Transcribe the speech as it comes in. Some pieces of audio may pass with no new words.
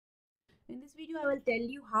In this video, I will tell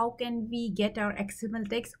you how can we get our XML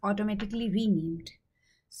text automatically renamed.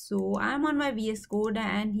 So I'm on my VS Code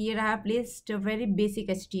and here I have placed a very basic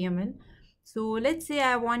HTML. So let's say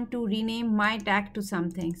I want to rename my tag to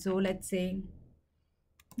something. So let's say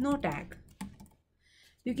no tag.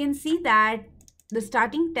 You can see that the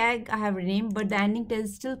starting tag I have renamed, but the ending tag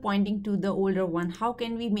is still pointing to the older one. How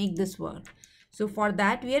can we make this work? So for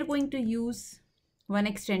that, we are going to use one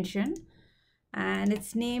extension and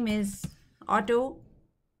its name is auto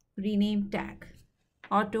rename tag.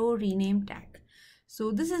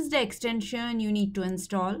 So this is the extension you need to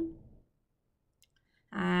install,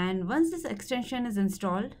 and once this extension is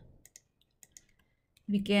installed,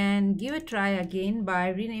 we can give a try again by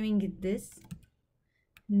renaming it this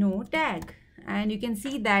no tag, and you can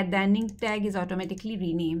see that the ending tag is automatically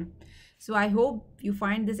renamed. So I hope you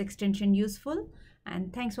find this extension useful,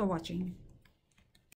 and thanks for watching.